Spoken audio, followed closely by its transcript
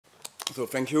So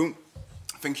thank you.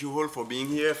 Thank you all for being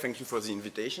here. Thank you for the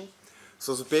invitation.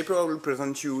 So the paper I will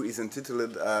present you is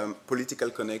entitled Political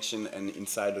Connection and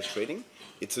Insider Trading.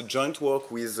 It's a joint work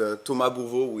with Thomas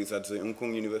Bourveau, who is at the Hong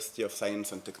Kong University of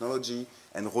Science and Technology,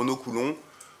 and Renaud Coulon,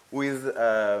 who is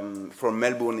from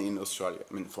Melbourne in Australia.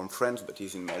 I mean, from France, but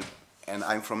he's in Melbourne. And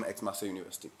I'm from Aix-Marseille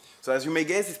University. So as you may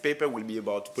guess, this paper will be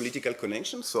about political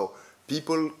connections, so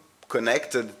people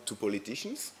connected to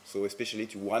politicians, so especially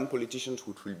to one politician,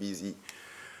 which will be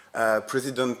the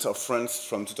president of France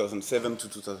from 2007 to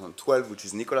 2012, which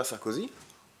is Nicolas Sarkozy.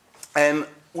 And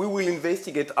we will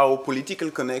investigate how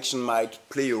political connection might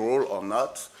play a role or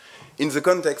not in the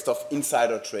context of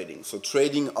insider trading, so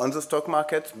trading on the stock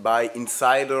market by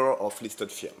insider of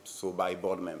listed firms, so by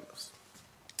board members.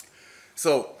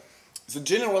 So the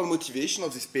general motivation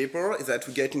of this paper is that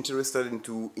we get interested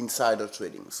into insider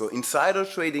trading. So insider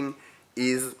trading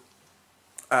is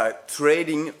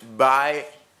trading by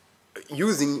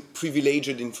using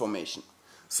privileged information.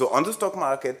 So on the stock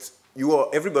market,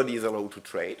 everybody is allowed to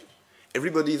trade.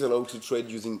 Everybody is allowed to trade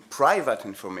using private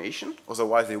information,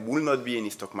 otherwise there will not be any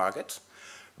stock market.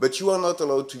 But you are not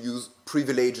allowed to use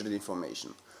privileged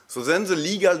information. So then the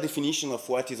legal definition of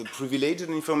what is a privileged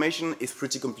information is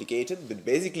pretty complicated, but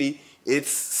basically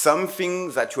it's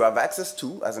something that you have access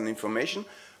to as an information,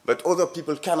 but other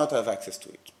people cannot have access to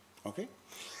it, okay?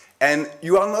 And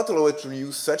you are not allowed to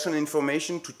use such an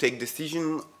information to take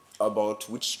decision about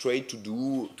which trade to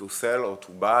do, to sell or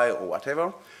to buy or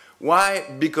whatever.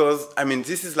 Why? Because, I mean,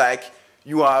 this is like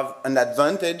you have an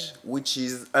advantage which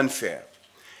is unfair.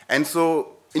 And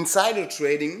so insider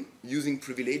trading using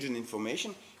privileged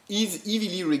information is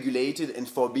heavily regulated and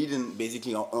forbidden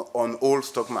basically on all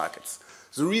stock markets.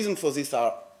 The reason for this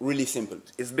are really simple.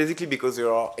 It's basically because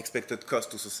there are expected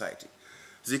costs to society.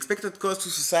 The expected cost to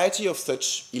society of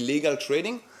such illegal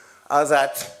trading are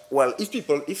that, well,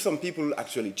 if some people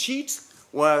actually cheat,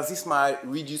 well, this might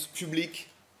reduce public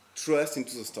trust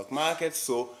into the stock market,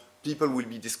 so people will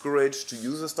be discouraged to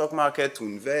use the stock market, to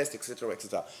invest, etc.,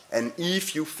 etc. And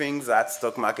if you think that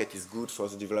stock market is good for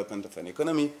the development of an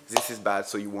economy, this is bad,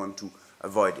 so you want to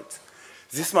avoid it.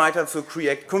 This might also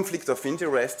create conflict of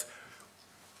interest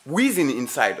within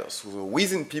insiders, so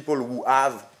within people who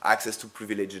have access to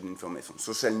privileged information.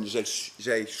 So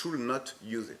they should not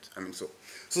use it. I mean, so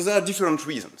there are different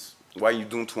reasons why you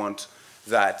don't want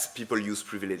that people use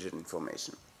privileged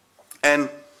information. And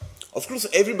of course,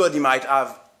 everybody might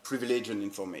have privileged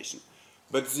information.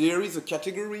 But there is a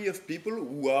category of people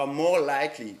who are more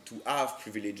likely to have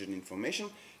privileged information.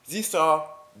 These are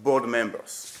board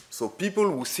members. So people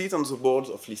who sit on the boards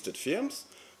of listed firms.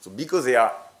 So because they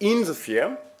are in the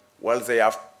firm, well, they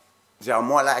are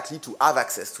more likely to have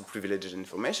access to privileged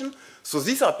information. So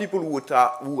these are people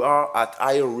who are at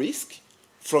higher risk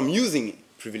from using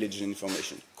privileged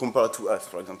information compared to us,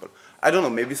 for example. I don't know,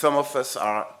 maybe some of us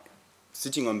are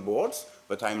sitting on boards,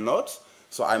 but I'm not.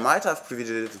 So I might have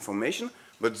privileged information,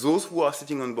 but those who are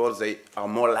sitting on boards, they are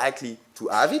more likely to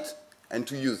have it and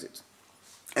to use it.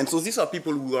 And so these are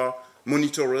people who are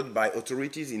monitored by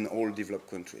authorities in all developed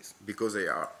countries because they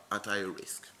are at higher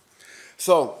risk.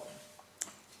 So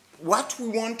what we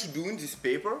want to do in this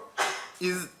paper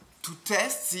is to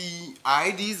test the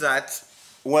idea that,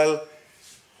 well,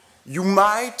 you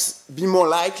might be more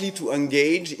likely to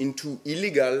engage into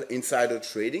illegal insider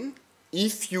trading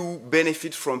if you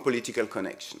benefit from political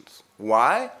connections.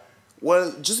 Why?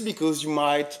 Well, just because you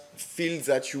might feel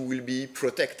that you will be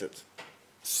protected.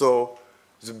 So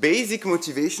the basic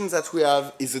motivation that we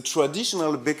have is a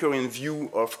traditional Beckerian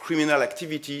view of criminal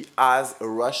activity as a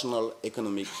rational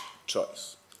economic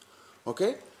choice.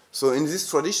 Okay? So in this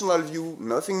traditional view,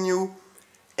 nothing new.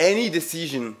 Any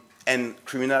decision and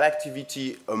criminal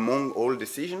activity among all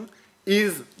decisions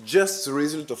is just the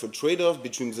result of a trade-off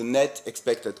between the net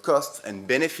expected costs and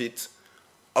benefits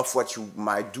of what you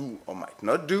might do or might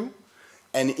not do.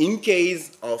 And in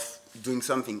case of doing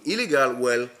something illegal,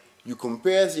 well, you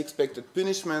compare the expected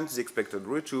punishment, the expected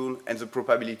return, and the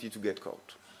probability to get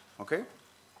caught. Okay?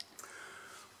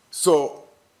 So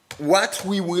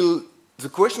the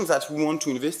question that we want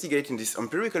to investigate in this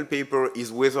empirical paper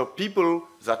is whether people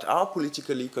that are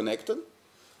politically connected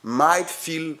might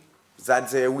feel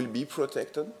that they will be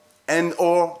protected and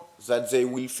or that they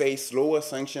will face lower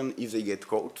sanctions if they get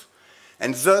caught,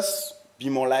 and thus be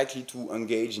more likely to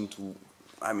engage into,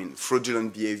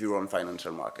 fraudulent behavior on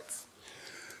financial markets.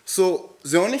 So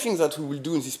the only thing that we will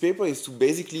do in this paper is to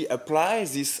basically apply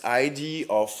this idea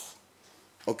of,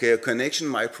 okay, a connection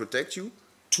might protect you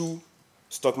to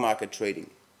stock market trading.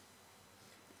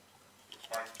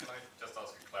 Mark, can I just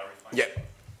ask a clarifying? Yeah.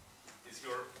 Is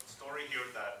your story here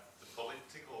that the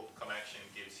political connection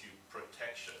gives you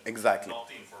protection Exactly. not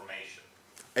the information.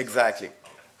 Exactly. Okay.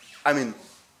 I mean,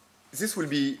 this will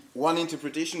be one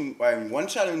interpretation, one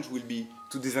challenge will be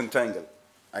to disentangle,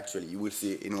 actually. You will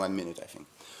see in 1 minute, I think.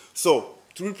 So,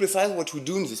 to be precise, what we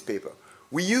do in this paper,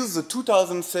 we use the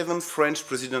 2007 French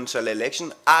presidential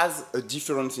election as a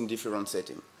difference in different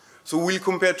setting. So we'll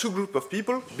compare two groups of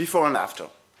people, before and after.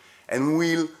 And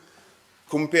we'll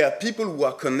compare people who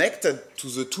are connected to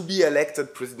the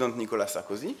to-be-elected President Nicolas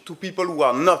Sarkozy to people who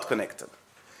are not connected.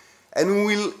 And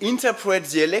we will interpret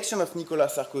the election of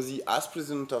Nicolas Sarkozy as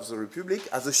President of the Republic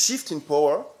as a shift in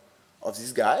power of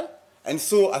this guy, and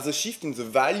so as a shift in the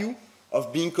value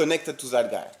of being connected to that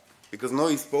guy. Because now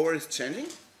his power is changing,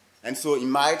 and so he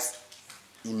might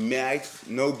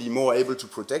now be more able to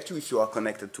protect you if you are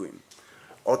connected to him,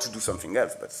 or to do something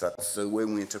else, but that's the way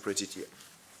we interpret it here.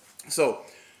 So,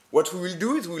 what we will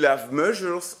do is we'll have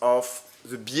measures of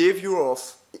the behavior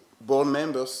of board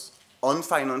members on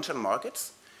financial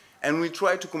markets, and we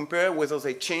try to compare whether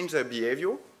they change their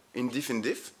behavior in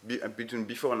diff between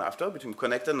before and after, between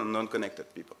connected and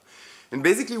non-connected people. And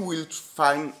basically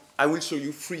I will show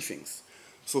you three things.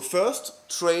 So first,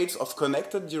 trades of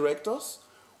connected directors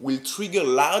will trigger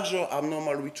larger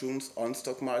abnormal returns on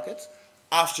stock markets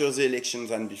after the election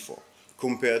than before,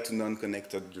 compared to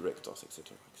non-connected directors,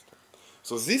 etc.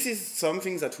 So this is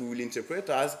something that we will interpret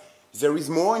as there is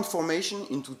more information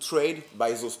into trade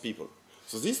by those people.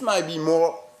 So this might be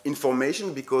more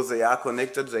information because they are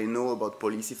connected, they know about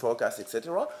policy forecasts,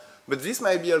 etc. But this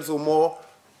might be also more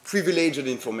privileged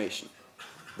information.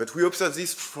 But we observe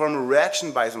this from a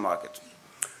reaction by the market.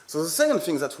 So the second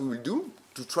thing that we will do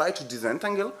to try to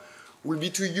disentangle will be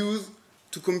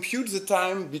to compute the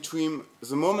time between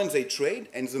the moment they trade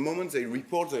and the moment they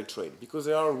report their trade, because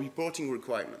there are reporting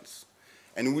requirements.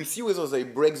 And we'll see whether they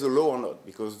break the law or not,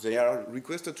 because they are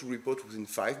requested to report within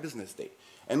 5 business days.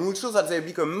 And we'll show that they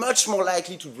become much more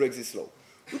likely to break this law,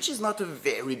 which is not a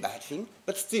very bad thing,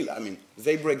 but still, I mean,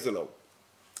 they break the law.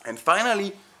 And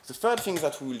finally, the third thing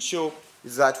that we will show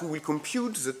is that we will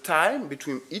compute the time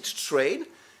between each trade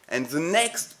and the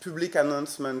next public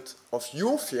announcement of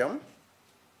your firm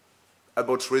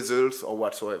about results or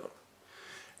whatsoever.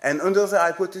 And under the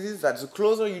hypothesis that the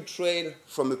closer you trade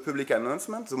from a public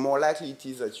announcement, the more likely it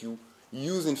is that you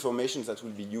use information that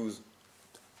will be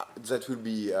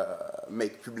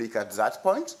made public at that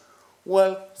point,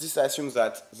 well, this assumes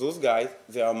that those guys,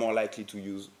 they are more likely to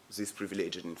use this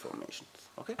privileged information.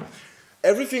 Okay?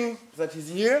 Everything that is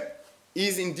here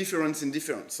is in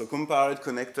difference. So compare it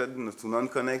connected to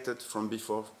non-connected from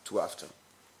before to after.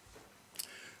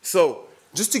 So,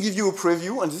 just to give you a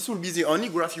preview, and this will be the only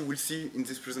graph you will see in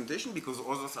this presentation because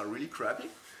others are really crappy,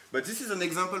 but this is an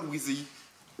example with the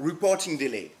reporting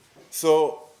delay.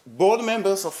 So, board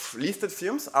members of listed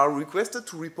firms are requested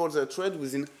to report their trade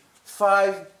within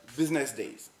 5 business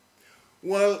days.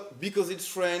 Well, because it's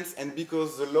France and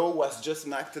because the law was just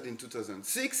enacted in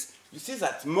 2006, you see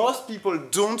that most people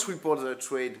don't report their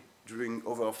trade during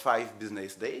over 5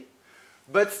 business days.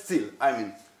 But still, I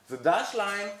mean, the dashed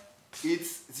line,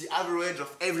 it's the average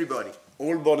of everybody,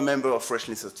 all board members of fresh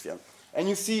listed firms. And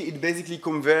you see it basically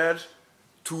converges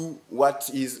to what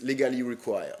is legally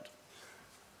required.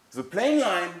 The plain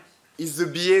line is the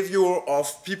behavior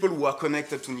of people who are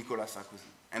connected to Nicolas Sarkozy.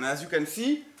 And as you can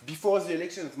see, before the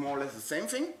election, it's more or less the same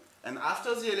thing. And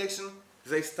after the election,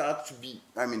 they start to be,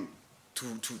 I mean,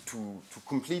 to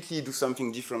completely do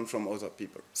something different from other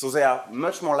people. So they are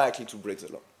much more likely to break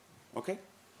the law. Okay?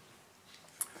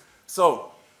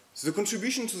 So the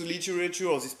contribution to the literature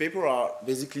of this paper are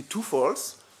basically twofold.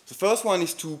 The first one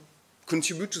is to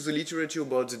contribute to the literature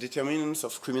about the determinants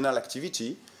of criminal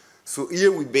activity. So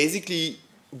here we basically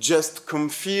just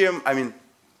confirm, I mean,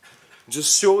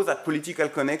 just show that political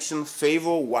connections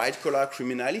favor white-collar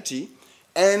criminality,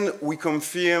 and we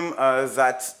confirm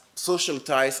that social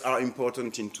ties are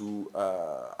important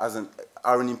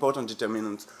are an important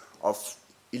determinant of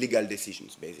illegal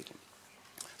decisions, basically.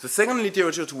 The second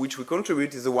literature to which we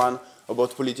contribute is the one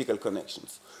about political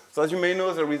connections. So as you may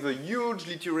know, there is a huge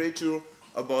literature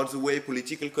about the way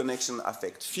political connections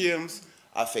affect firms,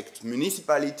 affect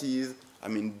municipalities, I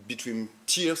mean, between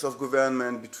tiers of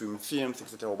government, between firms,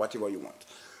 etc., whatever you want.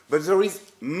 But there is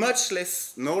much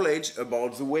less knowledge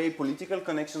about the way political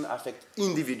connections affect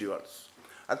individuals.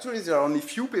 Actually, there are only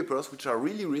few papers which are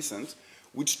really recent,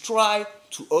 which try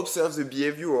to observe the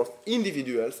behavior of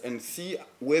individuals and see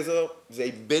whether they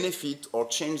benefit or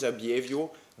change their behavior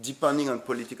depending on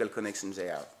political connections they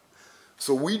have.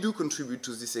 So we do contribute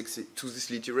to this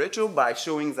literature by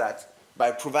showing that,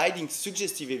 by providing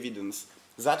suggestive evidence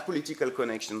that political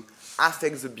connection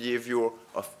affects the behavior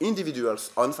of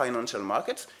individuals on financial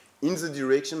markets in the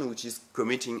direction which is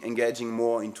engaging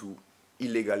more into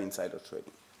illegal insider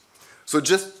trading. So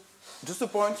just a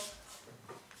point,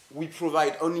 we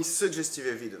provide only suggestive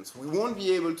evidence. We won't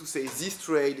be able to say this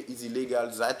trade is illegal,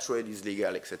 that trade is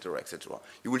legal, etc., etc.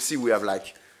 You will see we have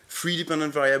like 3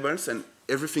 dependent variables and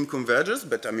everything converges,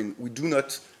 but I mean, we do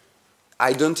not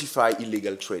identify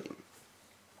illegal trading.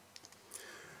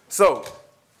 So,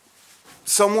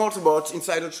 some words about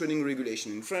insider trading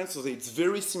regulation in France. So it's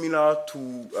very similar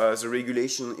to the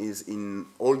regulation is in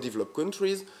all developed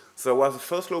countries. So there was the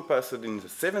first law passed in the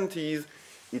 70s.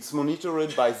 It's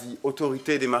monitored by the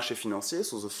Autorité des marchés financiers,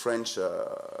 so the French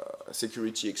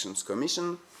Security Exchange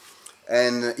Commission.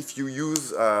 And if you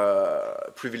use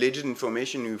privileged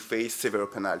information, you face severe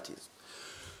penalties.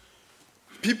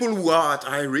 People who are at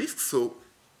high risk, so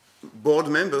board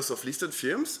members of listed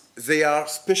firms, they are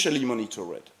specially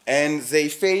monitored. And they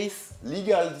face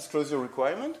legal disclosure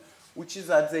requirement, which is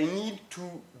that they need to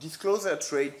disclose their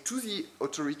trade to the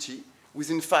authority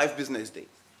within 5 business days.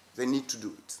 They need to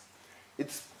do it.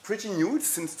 It's pretty new, it's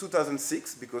since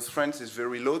 2006, because France is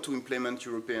very low to implement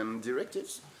European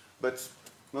directives, but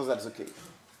no, that's the case.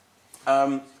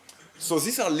 So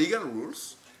these are legal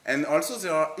rules, and also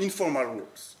there are informal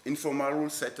rules. Informal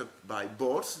rules set up by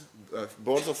boards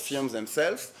of firms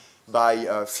themselves,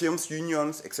 by firms,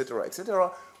 unions,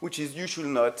 etc., which is you should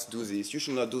not do this, you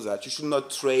should not do that, you should not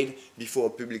trade before a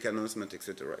public announcement,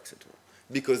 etc.,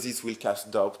 because this will cast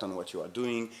doubt on what you are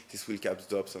doing, this will cast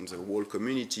doubt on the whole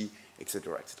community,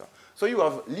 etc., etc. So you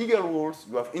have legal rules,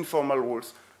 you have informal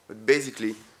rules, but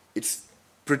basically it's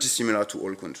pretty similar to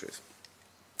all countries.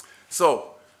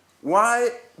 So why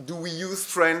do we use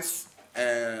France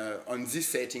on this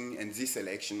setting and this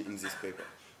election in this paper?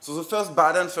 So the first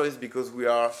bad answer is because we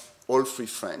are all 3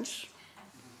 French,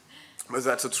 but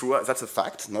that's a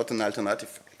fact, not an alternative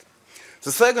fact.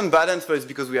 The second bad answer is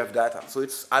because we have data. So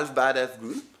it's as bad as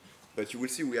good, but you will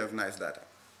see we have nice data.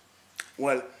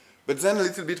 Well, but then a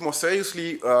little bit more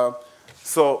seriously,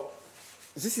 so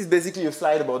this is basically a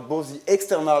slide about both the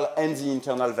external and the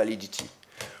internal validity.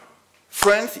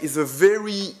 France is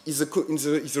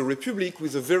a republic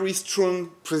with a very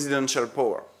strong presidential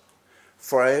power.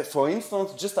 For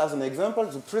instance, just as an example,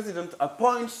 the president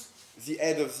appoints the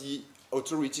head of the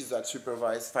authorities that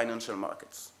supervise financial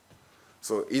markets.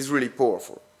 So he's really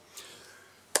powerful.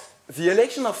 The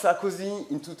election of Sarkozy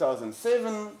in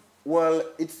 2007, well,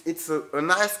 it's a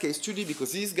nice case study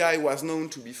because this guy was known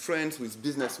to be friends with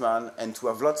businessmen and to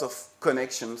have lots of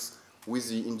connections with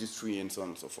the industry and so on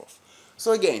and so forth.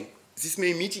 So again, this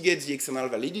may mitigate the external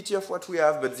validity of what we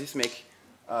have, but this makes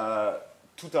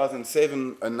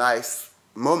 2007 a nice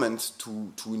moment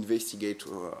to investigate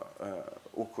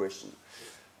our question.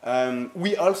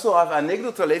 We also have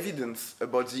anecdotal evidence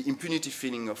about the impunity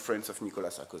feeling of friends of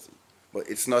Nicolas Sarkozy. But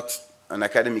it's not an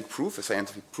academic proof, a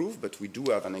scientific proof, but we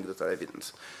do have anecdotal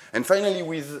evidence. And finally,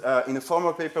 in a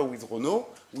former paper with Renault,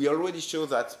 we already show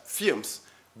that firms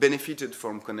benefited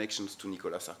from connections to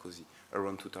Nicolas Sarkozy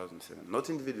around 2007. Not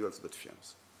individuals, but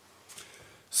firms.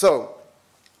 So,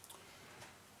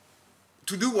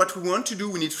 to do what we want to do,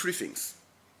 we need 3 things.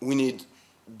 We need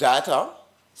data,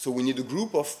 so we need a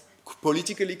group of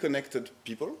politically connected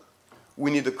people,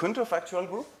 we need a counterfactual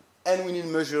group, and we need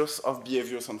measures of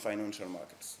behaviors on financial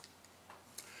markets.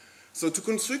 So to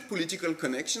construct political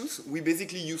connections, we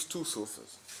basically use 2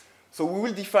 sources. So we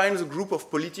will define the group of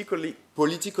politically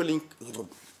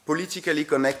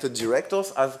connected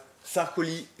directors as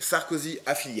Sarkozy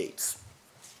affiliates.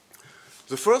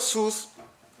 The first source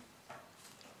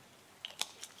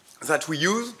that we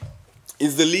use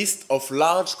is the list of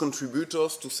large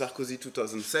contributors to Sarkozy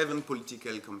 2007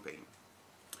 political campaign.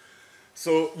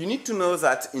 So you need to know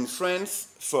that in France,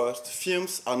 first,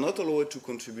 firms are not allowed to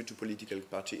contribute to political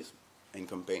parties and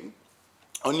campaign.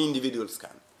 Only individuals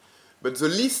can. But the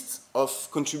list of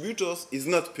contributors is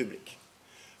not public.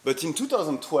 But in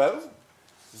 2012,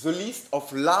 the list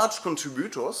of large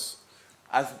contributors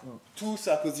to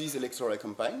Sarkozy's electoral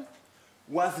campaign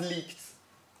was leaked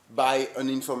by an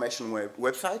information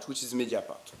website, which is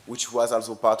Mediapart, which was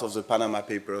also part of the Panama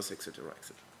Papers, etc.,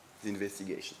 the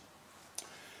investigation.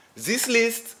 This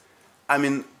list,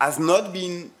 has not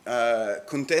been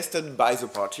contested by the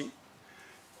party.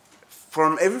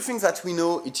 From everything that we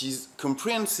know, it is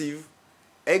comprehensive,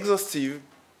 exhaustive,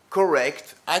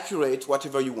 correct, accurate,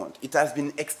 whatever you want. It has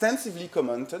been extensively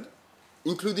commented,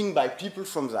 including by people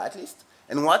from that list.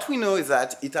 And what we know is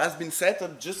that it has been set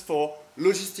up just for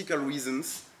logistical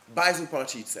reasons by the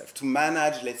party itself, to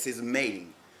manage, let's say, the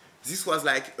mailing. This was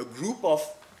like a group of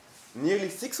nearly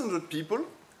 600 people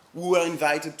who were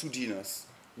invited to dinners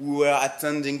who were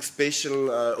attending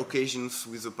special occasions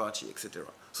with the party, etc.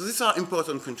 So these are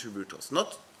important contributors.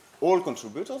 Not all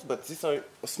contributors, but these are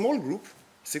a small group,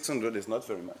 600 is not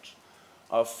very much,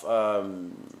 of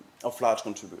large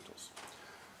contributors.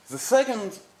 The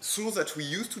second source that we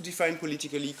use to define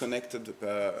politically connected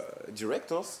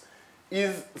directors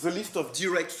is the list of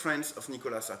direct friends of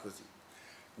Nicolas Sarkozy.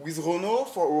 With Renaud,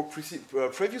 for our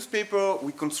previous paper,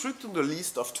 we constructed a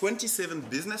list of 27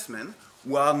 businessmen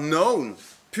who are known,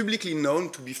 publicly known,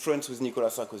 to be friends with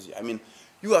Nicolas Sarkozy. I mean,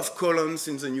 you have columns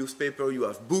in the newspaper, you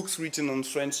have books written on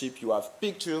friendship, you have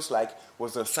pictures like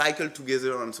was a cycle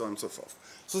together and so on and so forth.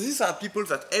 So these are people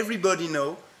that everybody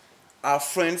knows are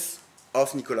friends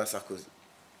of Nicolas Sarkozy.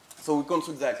 So we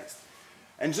construct that list.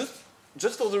 And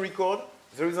just for the record,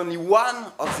 there is only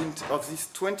one of these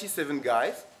 27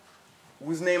 guys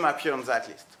whose name appear on that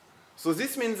list. So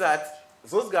this means that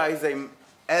those guys, they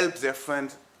help their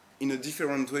friend in a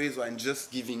different way than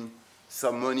just giving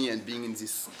some money and being in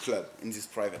this club, in this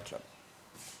private club.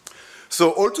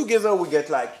 So altogether we get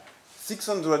like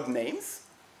 600 names,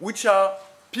 which are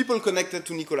people connected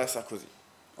to Nicolas Sarkozy,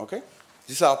 okay?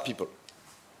 These are people.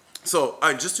 So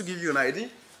just to give you an idea,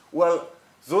 well,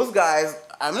 those guys,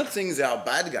 I'm not saying they are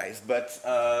bad guys, but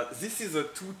this is a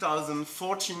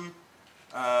 2014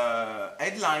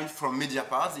 headline from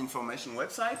Mediapart, the information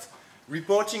website,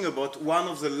 reporting about one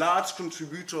of the large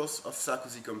contributors of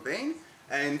Sarkozy campaign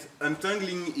and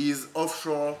untangling his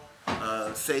offshore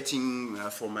setting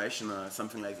formation,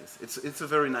 something like this. It's a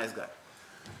very nice guy.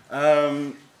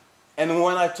 And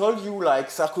when I told you like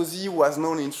Sarkozy was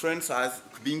known in France as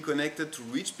being connected to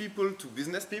rich people, to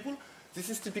business people, this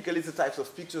is typically the types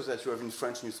of pictures that you have in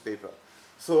French newspaper.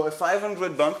 So a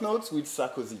 500 banknotes with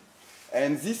Sarkozy.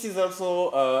 And this is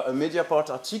also a Mediapart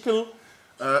article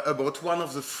about one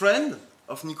of the friends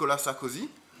of Nicolas Sarkozy,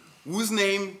 whose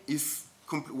name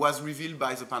was revealed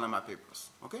by the Panama Papers.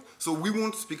 Okay? So we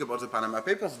won't speak about the Panama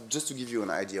Papers, just to give you an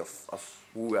idea of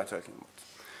who we are talking about.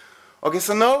 Okay,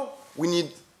 so now we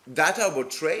need data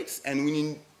about trades and we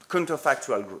need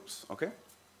counterfactual groups. Okay?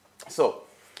 So,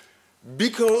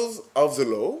 because of the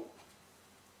law,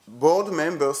 board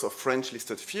members of French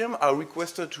listed firms are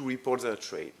requested to report their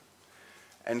trade.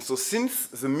 And so since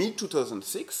the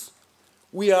mid-2006,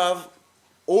 we have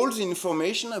all the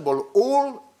information about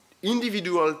all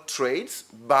individual trades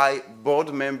by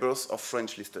board members of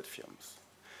French listed firms.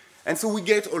 And so we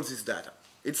get all this data.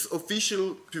 It's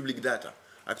official public data.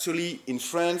 Actually, in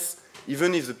France,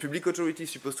 even if the public authority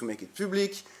is supposed to make it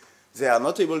public, they are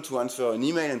not able to answer an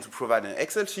email and to provide an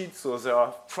Excel sheet, so there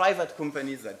are private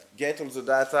companies that get all the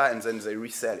data and then they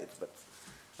resell it. But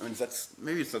I mean,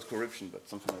 maybe it's not corruption, but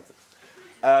something like that.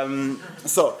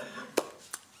 So,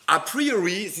 a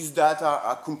priori, these data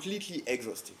are completely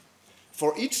exhaustive.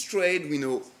 For each trade, we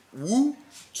know who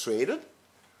traded,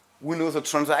 we know the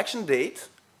transaction date,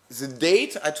 the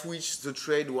date at which the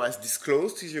trade was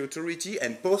disclosed to the authority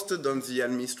and posted on the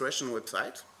administration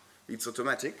website. It's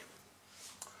automatic.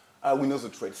 We know the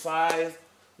trade size,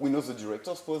 we know the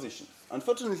director's position.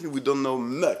 Unfortunately, we don't know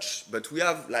much, but we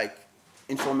have like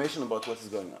information about what is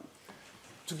going on.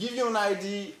 To give you an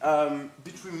idea,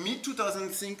 between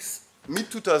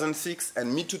mid-2006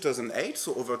 and mid-2008,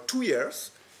 so over 2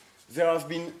 years, there have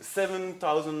been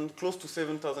close to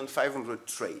 7,500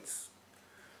 trades.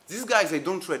 These guys, they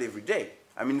don't trade every day.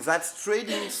 I mean, that's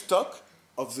trading stock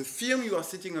of the firm you are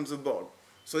sitting on the board.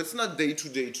 So it's not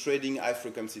day-to-day trading,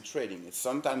 high-frequency trading. It's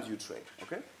sometimes you trade,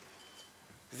 okay?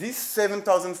 These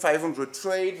 7,500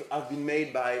 trades have been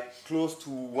made by close to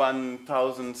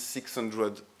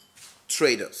 1,600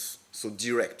 traders, so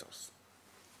directors.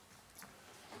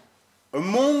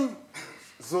 Among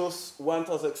those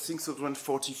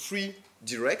 1,643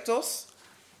 directors,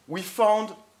 we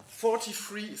found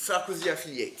 43 Sarkozy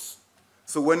affiliates.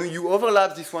 So when you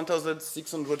overlap this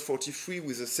 1,643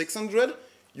 with the 600,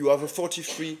 you have a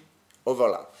 43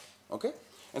 overlap, okay?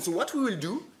 And so what we will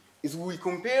do is we will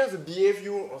compare the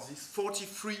behavior of these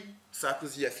 43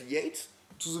 Sarkozy affiliates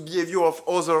to the behavior of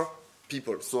other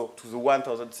people, so to the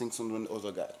 1,600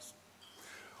 other guys.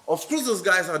 Of course, those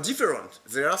guys are different.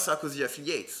 They are Sarkozy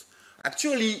affiliates.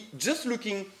 Actually, just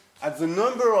looking at the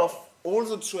number of all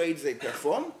the trades they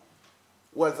perform,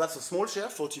 well, that's a small share,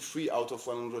 43 out of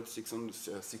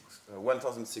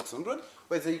 1,600,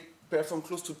 but they perform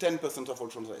close to 10% of all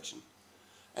transactions.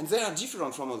 And they are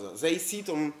different from others. They sit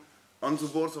on the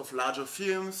boards of larger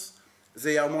firms,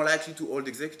 they are more likely to hold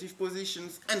executive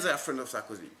positions, and they are friends of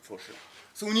Sarkozy, for sure.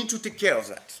 So we need to take care of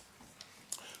that.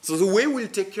 So the way we'll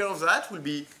take care of that will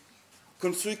be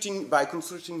by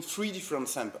constructing 3 different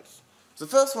samples. The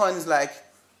first one is like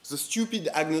the stupid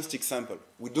agnostic sample.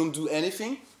 We don't do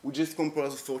anything, we just compare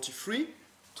the 43,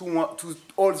 to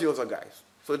all the other guys.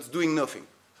 So it's doing nothing.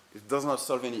 It does not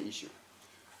solve any issue.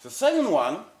 The second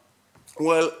one,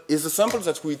 well, is the sample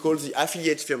that we call the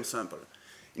affiliate firm sample.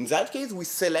 In that case, we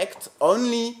select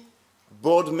only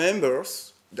board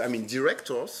members, I mean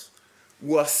directors,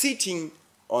 who are sitting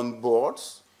on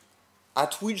boards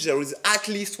at which there is at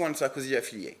least one Sarkozy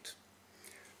affiliate.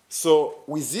 So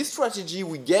with this strategy,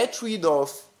 we get rid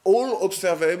of all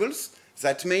observables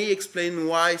that may explain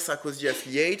why Sarkozy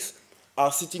affiliates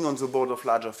are sitting on the board of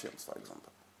larger firms, for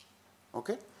example.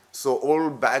 Okay? So all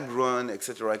background,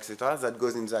 etc., that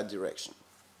goes in that direction.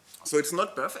 So it's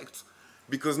not perfect,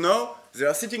 because now they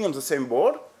are sitting on the same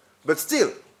board, but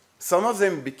still, some of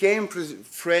them became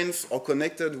friends or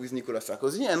connected with Nicolas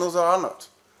Sarkozy, and others are not.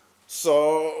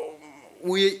 So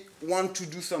we want to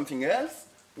do something else,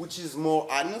 which is more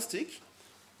agnostic.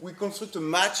 We construct a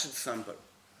matched sample.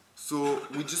 So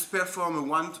we just perform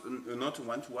not a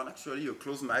one-to-one, actually, a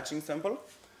close matching sample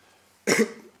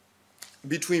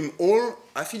between all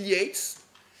affiliates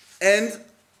and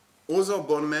other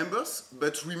board members,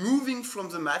 but removing from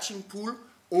the matching pool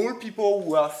all people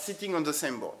who are sitting on the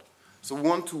same board. So we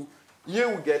want to,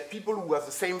 here we get people who have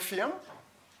the same firm,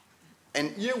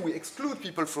 and here we exclude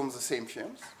people from the same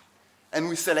firms, and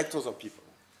we select other people.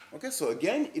 Okay, so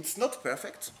again, it's not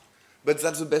perfect, but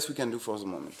that's the best we can do for the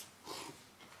moment.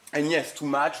 And yes, to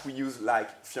match, we use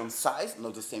like firm size,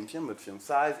 not the same firm, but firm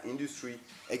size, industry,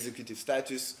 executive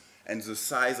status, and the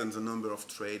size and the number of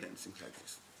trade and things like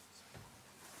this.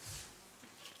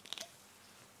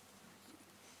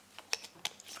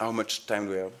 How much time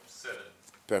do we have? 7.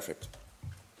 Perfect.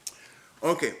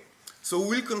 Okay, so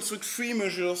we'll construct 3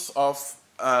 measures of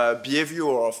behavior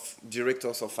of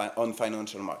directors on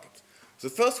financial markets. The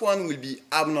first one will be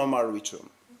abnormal return.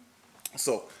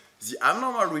 So the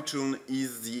abnormal return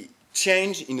is the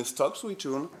change in a stock's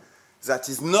return that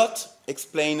is not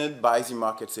explained by the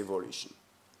market's evolution.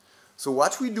 So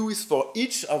what we do is for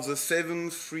each of the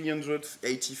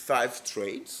 7,385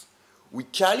 trades, we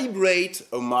calibrate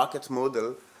a market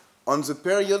model on the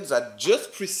period that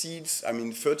just precedes, I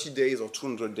mean 30 days or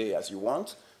 200 days as you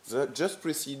want, that just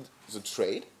precedes the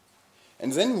trade.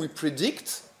 And then we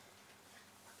predict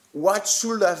what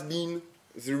should have been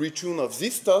the return of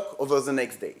this stock over the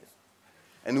next days.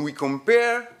 And we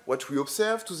compare what we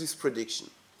observe to this prediction.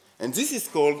 And this is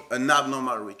called an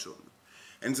abnormal return.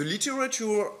 And the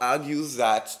literature argues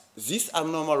that this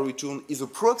abnormal return is a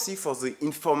proxy for the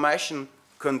information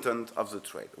content of the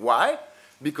trade. Why?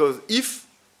 Because if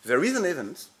there is an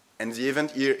event, and the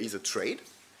event here is a trade,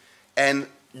 and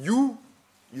you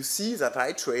see that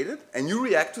I traded, and you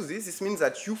react to this, this means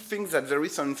that you think that there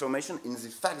is some information in the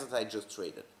fact that I just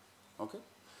traded. Okay?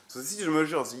 So this is a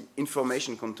measure of the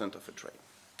information content of a trade.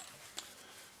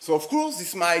 So of course,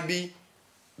 this might be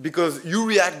because you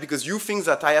react because you think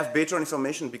that I have better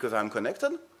information because I'm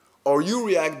connected, or you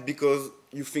react because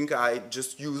you think I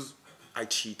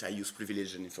cheat, I use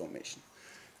privileged information.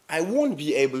 I won't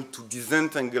be able to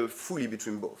disentangle fully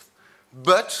between both.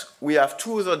 But we have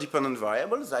 2 other dependent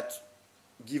variables that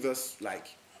give us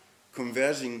like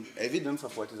converging evidence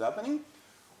of what is happening.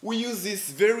 We use this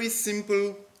very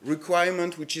simple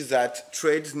requirement, which is that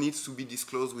trades needs to be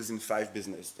disclosed within 5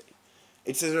 business days.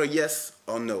 It's either yes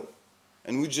or no.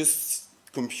 And we just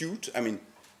compute, I mean,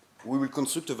 we will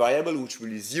construct a variable which will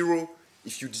be 0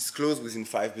 if you disclose within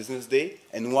 5 business days,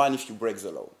 and 1 if you break the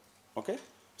law. Okay?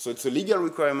 So it's a legal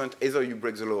requirement, either you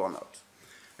break the law or not.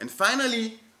 And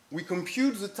finally, we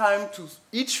compute the time to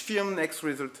each firm next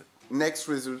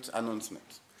result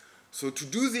announcement. So to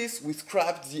do this, we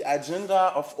scrap the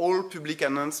agenda of all public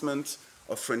announcements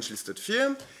of French listed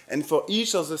firms, and for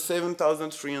each of the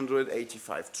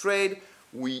 7,385 trade,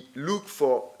 we look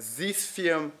for this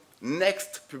firm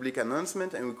next public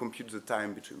announcement, and we compute the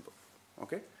time between both.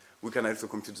 Okay? We can also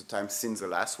compute the time since the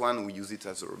last one. We use it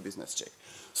as a business check.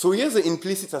 So here the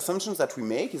implicit assumptions that we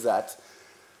make is that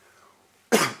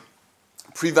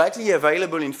privately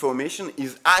available information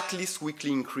is at least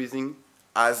weekly increasing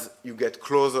as you get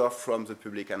closer from the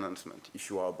public announcement if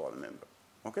you are a board member.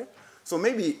 Okay? So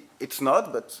maybe it's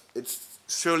not, but it's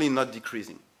surely not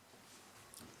decreasing.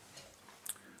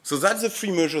 So that's the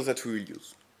 3 measures that we will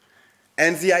use.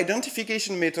 And the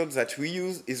identification method that we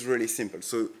use is really simple.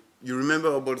 So you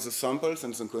remember about the samples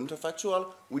and the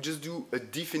counterfactual. We just do a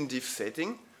diff in diff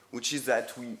setting, which is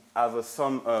that we have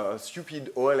a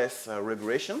stupid OLS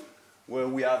regression, where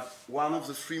we have one of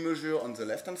the 3 measures on the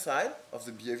left-hand side of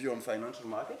the behavior on financial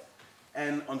market.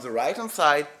 And on the right-hand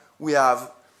side, we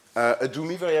have a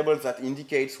dummy variable that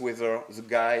indicates whether the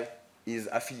guy is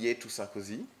affiliated to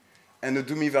Sarkozy, and a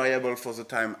dummy variable for the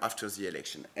time after the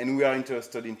election. And we are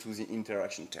interested into the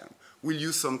interaction term. We'll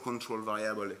use some control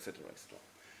variable, etc., etc.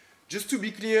 Just to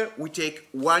be clear, we take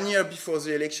 1 year before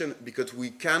the election because we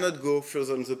cannot go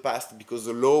further in the past because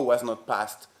the law was not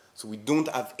passed. So we don't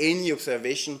have any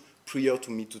observation prior to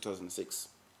mid-2006,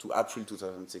 to April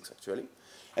 2006 actually.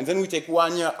 And then we take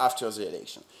 1 year after the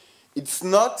election. It's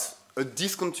not a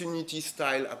discontinuity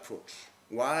style approach.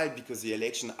 Why? Because the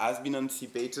election has been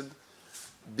anticipated,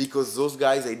 because those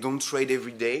guys, they don't trade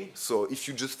every day. So if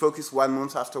you just focus 1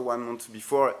 month after 1 month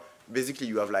before, basically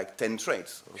you have like 10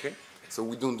 trades, okay? So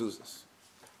we don't do this.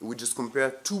 We just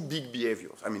compare two big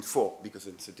behaviors. I mean 4, because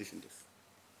it's a definitive.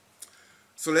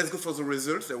 So let's go for the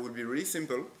results. That will be really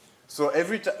simple. So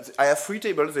I have 3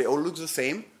 tables. They all look the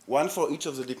same. 1 for each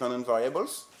of the dependent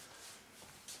variables.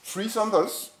 3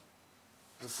 samples.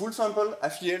 The full sample,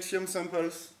 affiliate firm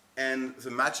samples, and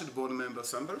the matched board member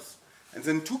samples. And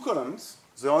then 2 columns.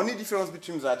 The only difference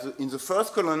between that, in the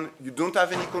first column, you don't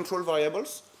have any control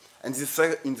variables. And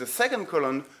in the second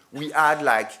column, we add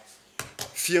like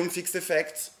firm fixed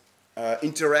effects,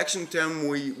 interaction term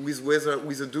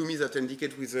with a dummy that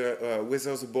indicate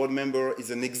whether the board member is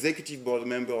an executive board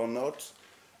member or not,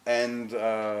 and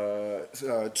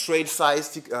trade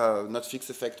size, not fixed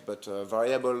effect, but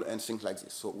variable and things like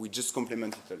this. So we just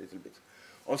complement it a little bit.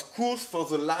 Of course, for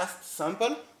the last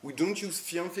sample, we don't use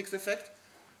firm fixed effect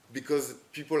because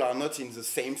people are not in the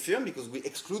same firm, because we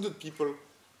excluded people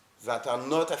that are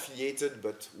not affiliated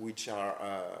but which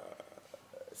are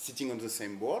sitting on the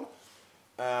same board.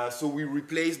 So we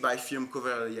replace by firm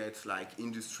covariates like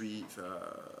industry,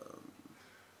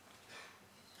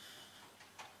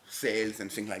 sales,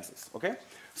 and things like this, okay?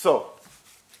 So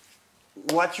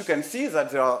what you can see is that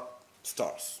there are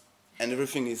stars, and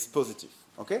everything is positive,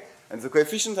 okay? And the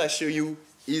coefficient I show you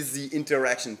is the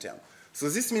interaction term. So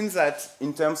this means that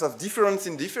in terms of difference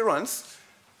in difference,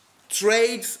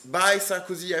 trades by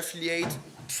Sarkozy affiliate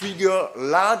trigger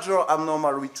larger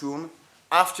abnormal return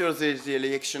after the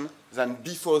election than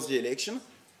before the election,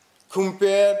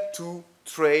 compared to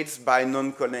trades by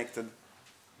non-connected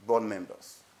board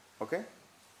members, okay?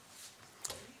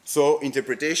 So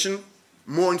interpretation,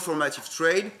 more informative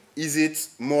trade, is it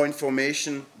more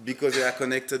information because they are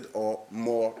connected or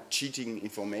more cheating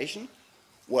information?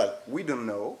 Well, we don't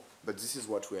know, but this is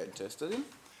what we are interested in.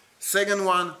 Second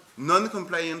one,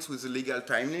 non-compliance with the legal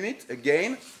time limit.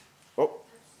 Again,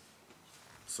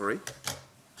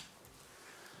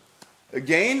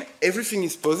 Again, everything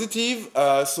is positive,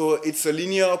 so it's a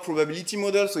linear probability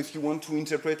model. So if you want to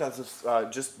interpret as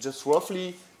just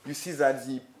roughly, you see that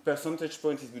the percentage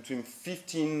point is between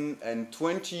 15 and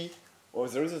 20, or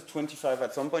there is a 25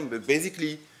 at some point, but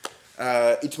basically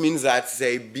it means that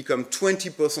they become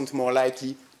 20% more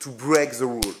likely to break the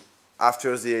rule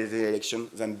after the election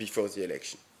than before the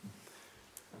election.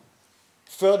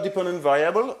 Third dependent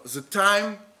variable, the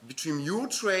time between your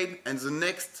trade and the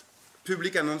next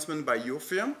public announcement by your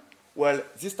firm. Well,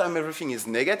 this time everything is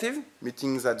negative,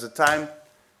 meaning that the time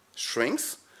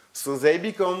shrinks. So they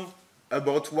become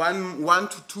about 1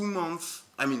 to 2 months,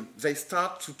 I mean, they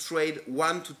start to trade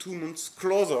 1 to 2 months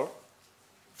closer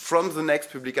from the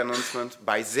next public announcement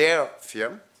by their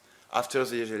firm after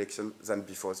the election than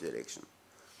before the election.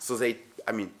 So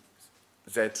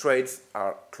their trades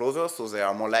are closer, so they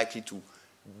are more likely to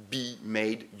be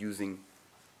made using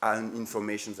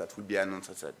information that will be announced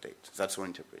at that date. That's our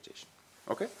interpretation.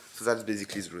 Okay? So that's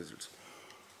basically the result.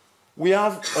 We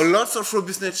have a lot of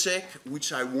robustness check,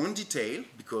 which I won't detail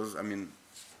because, I mean,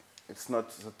 it's not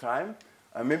the time.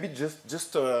 Maybe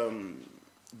just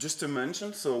to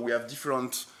mention, so we have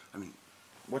different, I mean,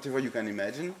 whatever you can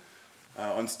imagine,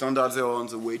 on standard 0 on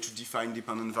the way to define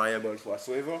dependent variables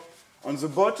whatsoever. On the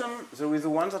bottom, there is the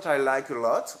one that I like a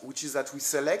lot, which is that we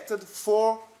selected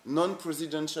 4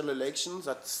 non-presidential elections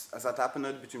that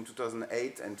happened between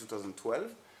 2008 and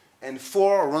 2012, and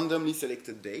 4 randomly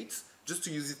selected dates, just to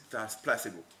use it as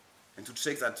placebo, and to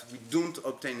check that we don't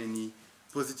obtain any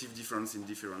positive difference in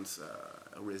difference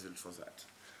result for that.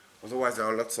 Otherwise, there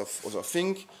are lots of other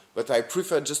things, but I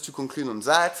prefer just to conclude on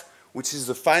that, which is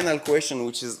the final question,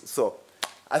 which is, so,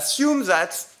 assume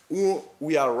that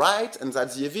we are right and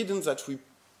that the evidence that we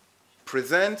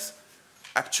present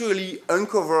actually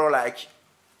uncover like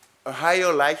a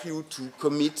higher likelihood to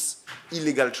commit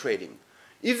illegal trading.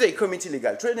 If they commit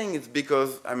illegal trading, it's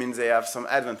because, I mean, they have some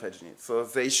advantage in it, so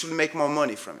they should make more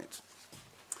money from it.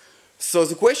 So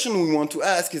the question we want to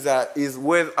ask is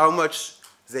how much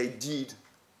they did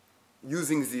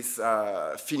using this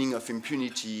feeling of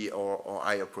impunity or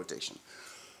higher protection.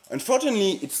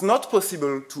 Unfortunately, it's not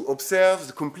possible to observe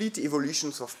the complete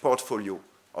evolutions of portfolio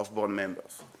of board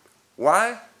members.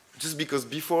 Why? Just because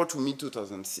prior to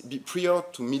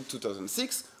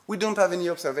mid-2006, we don't have any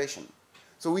observation.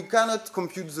 So we cannot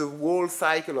compute the whole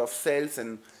cycle of sales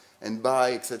and and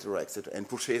buy, etc., and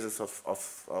purchases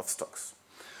of stocks.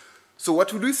 So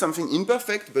what we do is something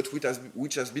imperfect, but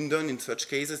which has been done in such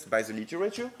cases by the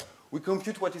literature. We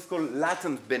compute what is called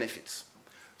latent benefits.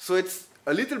 So it's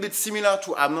a little bit similar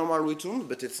to abnormal returns,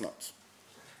 but it's not.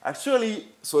 Actually,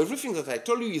 so everything that I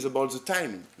told you is about the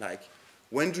timing, like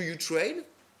when do you trade,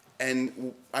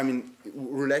 and I mean,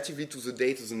 relatively to the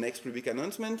date of the next public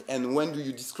announcement, and when do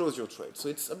you disclose your trade. So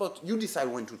it's about, you decide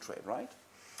when to trade, right?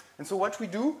 And so what we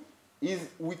do is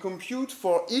we compute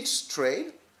for each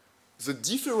trade the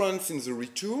difference in the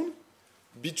return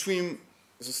between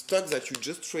the stock that you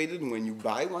just traded when you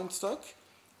buy one stock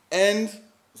and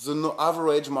the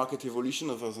average market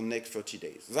evolution over the next 30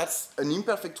 days. That's an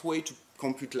imperfect way to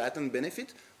compute latent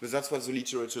benefit, but that's what the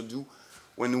literature do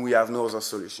when we have no other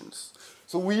solutions.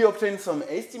 So we obtain some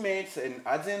estimates, and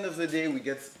at the end of the day, we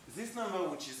get this number,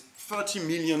 which is 30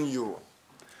 million euro.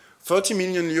 30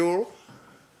 million euro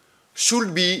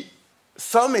should be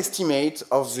some estimate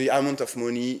of the amount of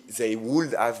money they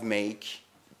would have made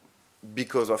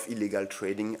because of illegal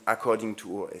trading, according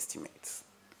to our estimates.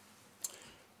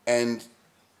 And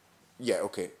yeah,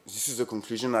 okay, this is the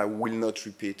conclusion. I will not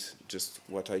repeat just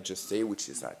what I just say, which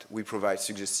is that we provide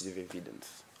suggestive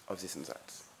evidence of this and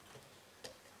that.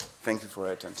 Thank you for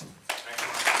your attention.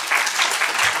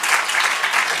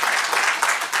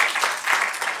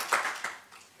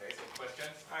 Okay, some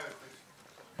questions? I have a question.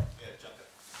 Yeah, jump in.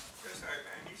 Yes,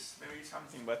 I missed maybe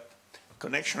something, but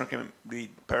connection can be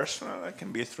personal, it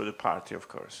can be through the party, of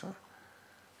course. Huh?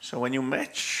 So when you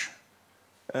match,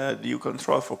 do you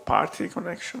control for party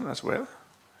connection as well?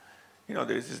 You know,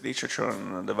 there is this literature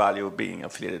on the value of being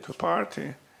affiliated to a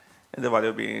party and the value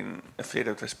of being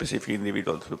affiliated to a specific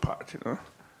individual to the party. No?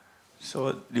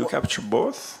 So do you capture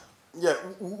both? Yeah,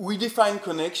 we define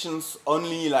connections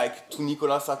only like to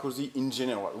Nicolas Sarkozy in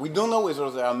general. We don't know whether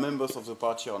they are members of the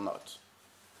party or not.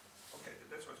 Okay,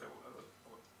 that's what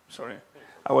sorry.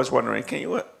 I was wondering, can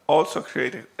you also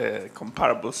create a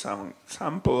comparable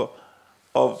sample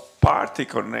of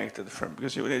party-connected firms?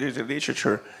 Because there's a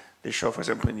literature they show, for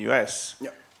example, in the US,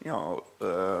 yeah, you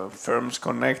know, firms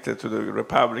connected to the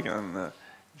Republican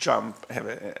have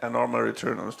a normal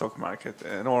return on the stock market,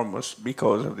 enormous,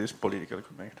 because of this political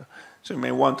connector. So you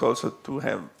may want also to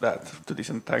have that, to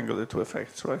disentangle the two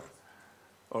effects, right?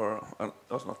 Or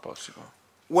that's not possible?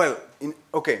 Well,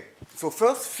 okay. So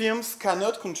first, firms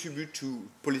cannot contribute to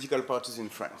political parties in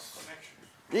France.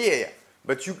 Yeah.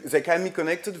 But they can be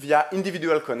connected via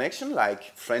individual connection,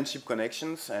 like friendship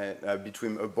connections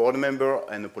between a board member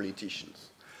and a politician.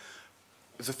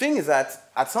 The thing is that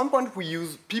at some point we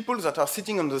use people that are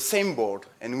sitting on the same board,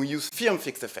 and we use firm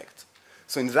fixed effect.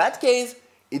 So in that case,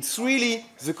 it's really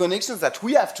the connections that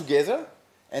we have together,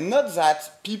 and not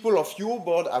that people of your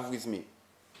board have with me.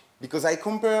 Because I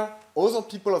compare other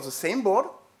people of the same board,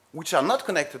 which are not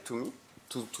connected to me,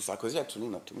 to Sarkozy actually,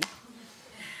 not to me,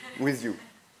 with you.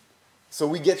 So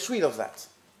we get rid of that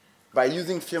by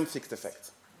using firm fixed effect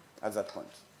at that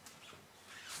point.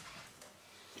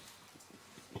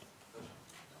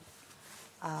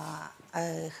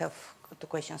 I have two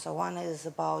questions. So one is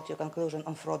about your conclusion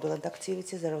on fraudulent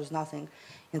activities. There was nothing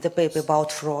in the paper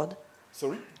about fraud.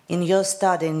 Sorry? In your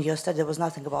study, there was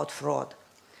nothing about fraud.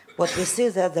 What we see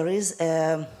that there is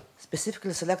a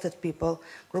specifically selected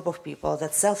group of people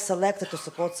that self-selected to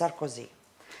support Sarkozy.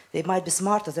 They might be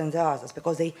smarter than the others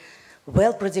because they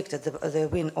well predicted the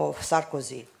win of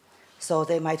Sarkozy. So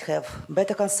they might have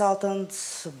better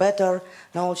consultants, better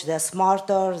knowledge, they're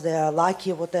smarter, they're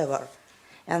lucky, whatever.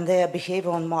 And their behavior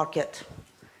on market,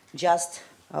 just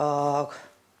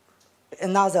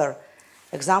another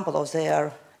example of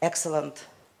their excellent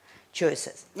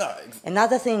choices. No,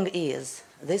 Another thing is,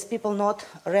 these people not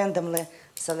randomly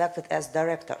selected as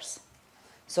directors.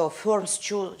 So firms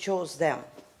choose them,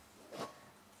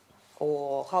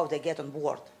 or how they get on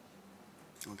board.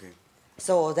 okay.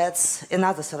 So that's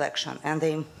another selection.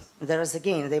 And there is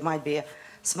again, they might be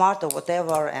smart or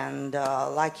whatever and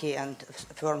lucky, and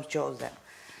firms chose them.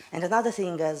 And another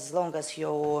thing, as long as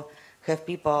you have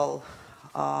people,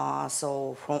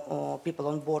 people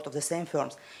on board of the same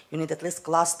firms, you need at least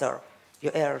cluster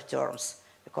your error terms,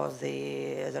 because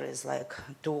there is like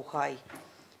too high,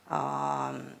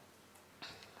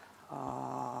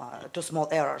 too small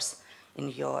errors in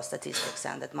your statistics,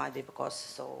 and that might be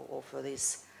because of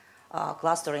this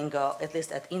clustering, at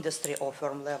least at industry or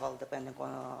firm level, depending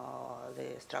on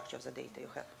the structure of the data you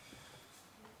have.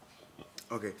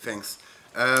 Okay, thanks.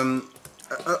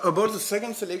 About the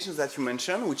second selection that you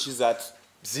mentioned, which is that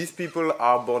these people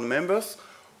are board members,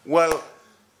 well,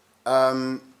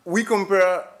 we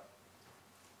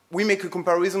make a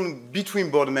comparison between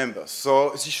board members.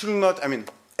 So they should not, I mean,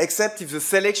 except if the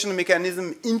selection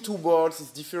mechanism into boards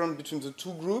is different between the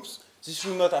two groups, this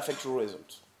will not affect your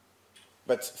result.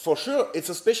 But for sure, it's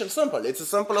a special sample. It's a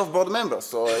sample of board members,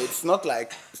 so it's not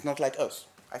like us,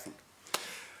 I think.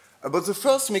 About the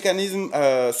first mechanism,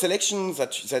 selection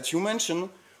that you mentioned,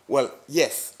 well,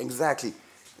 yes, exactly.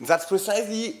 That's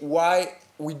precisely why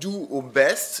we do our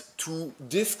best to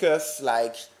discuss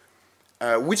like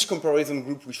which comparison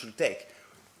group we should take.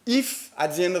 If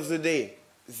at the end of the day,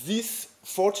 these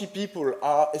 40 people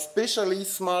are especially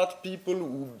smart people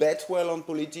who bet well on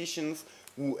politicians,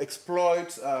 who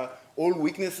exploit all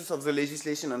weaknesses of the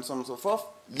legislation and so on and so forth,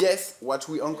 yes, what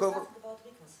we uncover...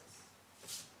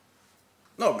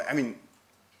 No, I mean,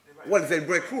 well, they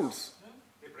break rules.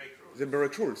 They break rules. They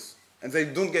break rules, and they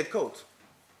don't get caught.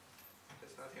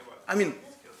 There's nothing about I mean,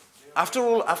 after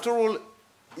all, they are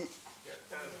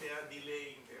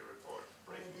delaying their report,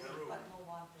 breaking the rule. But no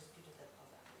one prosecuted that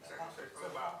Exactly.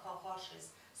 how harsh is.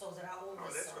 So there are always. No,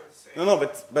 that's what it's saying. no,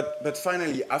 but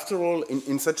finally, after all,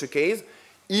 in such a case,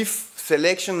 if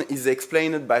selection is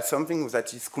explained by something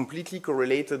that is completely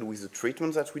correlated with the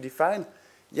treatment that we define,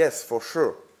 yes, for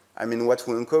sure. I mean, what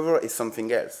we uncover is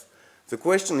something else. The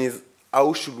question is,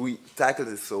 how should we tackle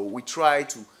this? So we try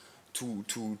to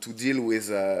deal with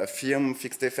firm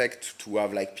fixed effect, to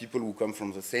have like people who come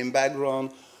from the same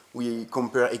background. We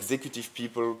compare executive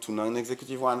people to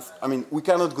non-executive ones. I mean, we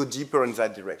cannot go deeper in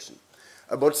that direction.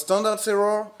 About standards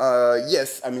error,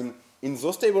 yes, I mean, in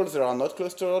those tables, they are not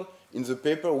clustered. In the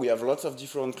paper, we have lots of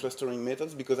different clustering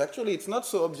methods, because actually it's not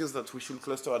so obvious that we should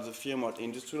cluster at the firm or at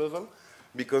industry level,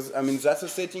 because, I mean, that's a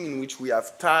setting in which we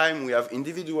have time, we have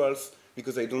individuals,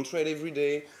 because they don't trade every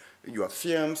day, you have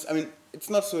firms. I mean, it's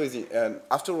not so easy. And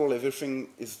after all, everything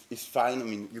is fine. I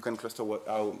mean, you can cluster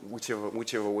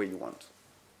whichever way you want.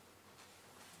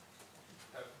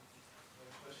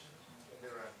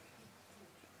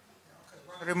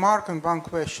 Remark and one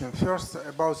question. First,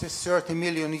 about this 30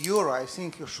 million euro, I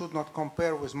think you should not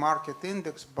compare with market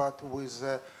index, but with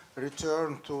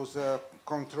return to the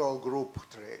control group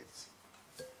trades.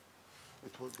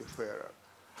 It would be fairer.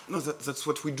 No, that's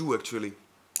what we do, actually.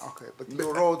 Okay, but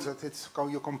you wrote that it's how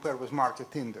you compare with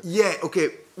market index. Yeah, okay.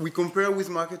 We compare with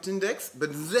market index, but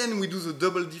then we do the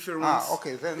double difference. Ah,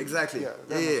 okay, then. Exactly. Yeah,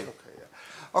 then it's okay,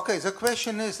 yeah. Okay, the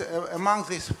question is, among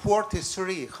these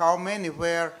 43, how many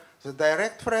were the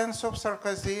direct friends of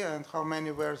Sarkozy and how many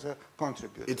were the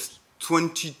contributors? It's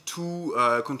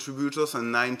 22 contributors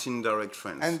and 19 direct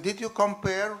friends. And did you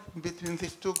compare between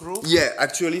these two groups? Yeah,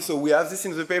 actually, so we have this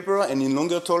in the paper, and in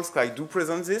longer talks I do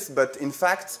present this, but in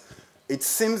fact, it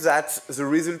seems that the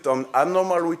result on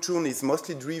abnormal return is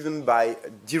mostly driven by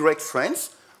direct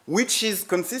friends, which is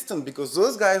consistent because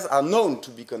those guys are known to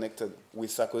be connected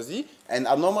with Sarkozy, and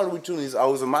abnormal return is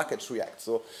how the markets react.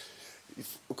 So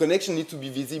if a connection needs to be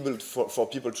visible for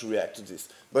people to react to this.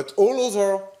 But all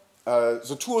other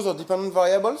the two other dependent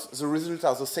variables, the results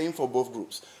are the same for both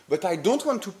groups. But I don't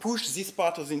want to push this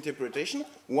part of the interpretation.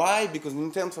 Why? Because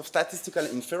in terms of statistical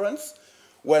inference,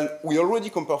 well, we already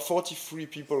compare 43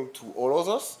 people to all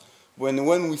others.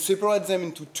 When we separate them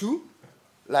into two,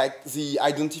 like the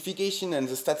identification and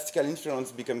the statistical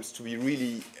inference becomes to be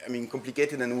really, I mean,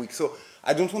 complicated and weak. So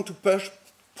I don't want to push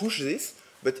this.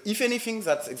 But if anything,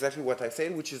 that's exactly what I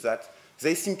said, which is that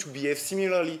they seem to behave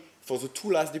similarly for the two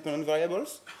last dependent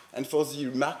variables. And for the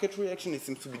market reaction, it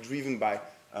seems to be driven by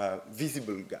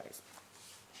visible guys.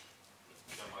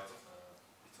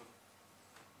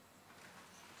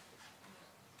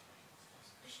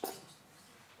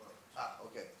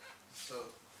 Okay. So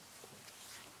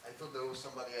I thought there was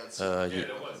somebody else.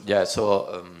 Yeah,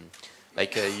 so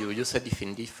like you said, if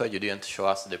in diff you didn't show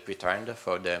us the pre-trend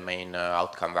for the main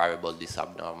outcome variable, these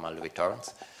abnormal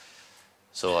returns.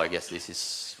 So I guess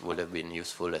this would have been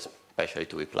useful, especially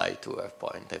to reply to her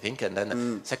point, I think. And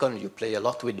then second, you play a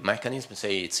lot with mechanisms,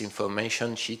 say it's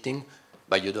information cheating,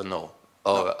 but you don't know.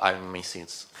 Or I'm missing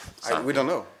something. We don't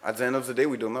know. At the end of the day,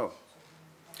 we don't know.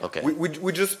 Okay.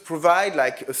 We just provide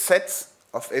like a set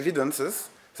of evidences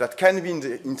that can be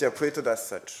interpreted as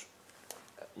such.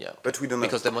 Yeah. But we don't know.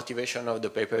 Because the motivation of the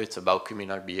paper, it's about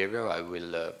criminal behavior. I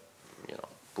will,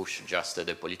 push just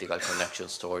the political connection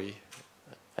story.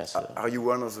 Are you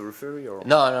one of the referee or?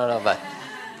 No, but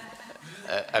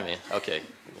I mean, okay.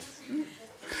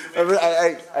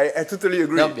 I totally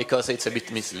agree. No, because it's a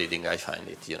bit misleading, I find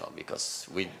it, because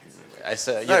we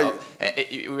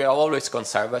are always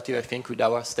conservative, I think, with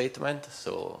our statement,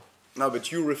 so... No,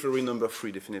 but you referee number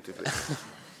 3, definitively.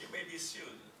 You may be sued.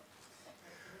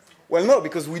 Well, no,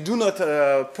 because we do not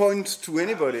point to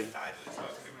anybody. It's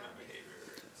about criminal behavior.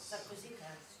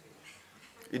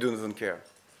 He doesn't care.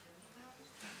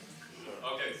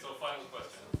 Okay, so final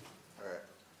question. All right.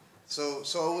 So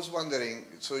I was wondering,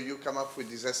 so you come up with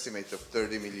this estimate of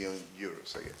 30 million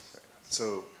euros, I guess.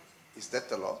 So is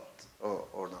that a lot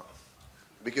or not?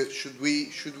 Because should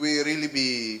we really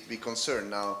be concerned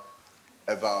now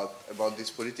about these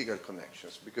political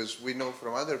connections? Because we know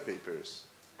from other papers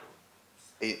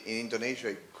in Indonesia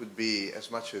it could be as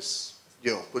much as,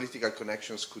 political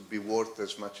connections could be worth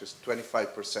as much as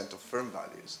 25% of firm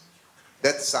values.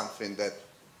 That's something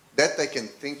that I can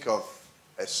think of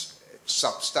as a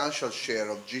substantial share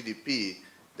of GDP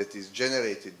that is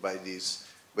generated by these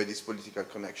political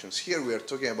connections. Here we are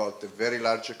talking about a very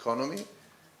large economy,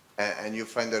 and you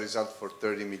find a result for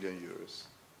 30 million euros.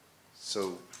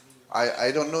 So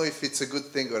I don't know if it's a good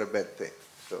thing or a bad thing.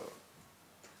 So.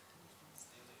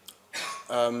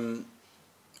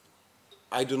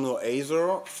 I don't know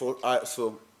either.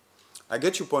 So I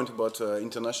get your point about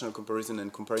international comparison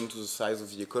and comparing to the size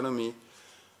of the economy.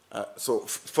 So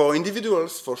for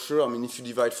individuals, for sure, I mean, if you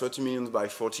divide 30 million by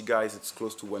 40 guys, it's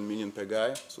close to 1 million per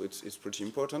guy, so it's pretty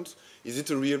important. Is it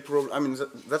a real problem? I mean,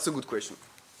 that's a good question.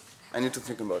 I need to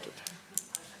think about it.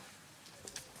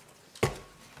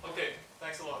 Okay,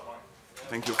 thanks a lot, Mark.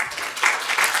 Thank you.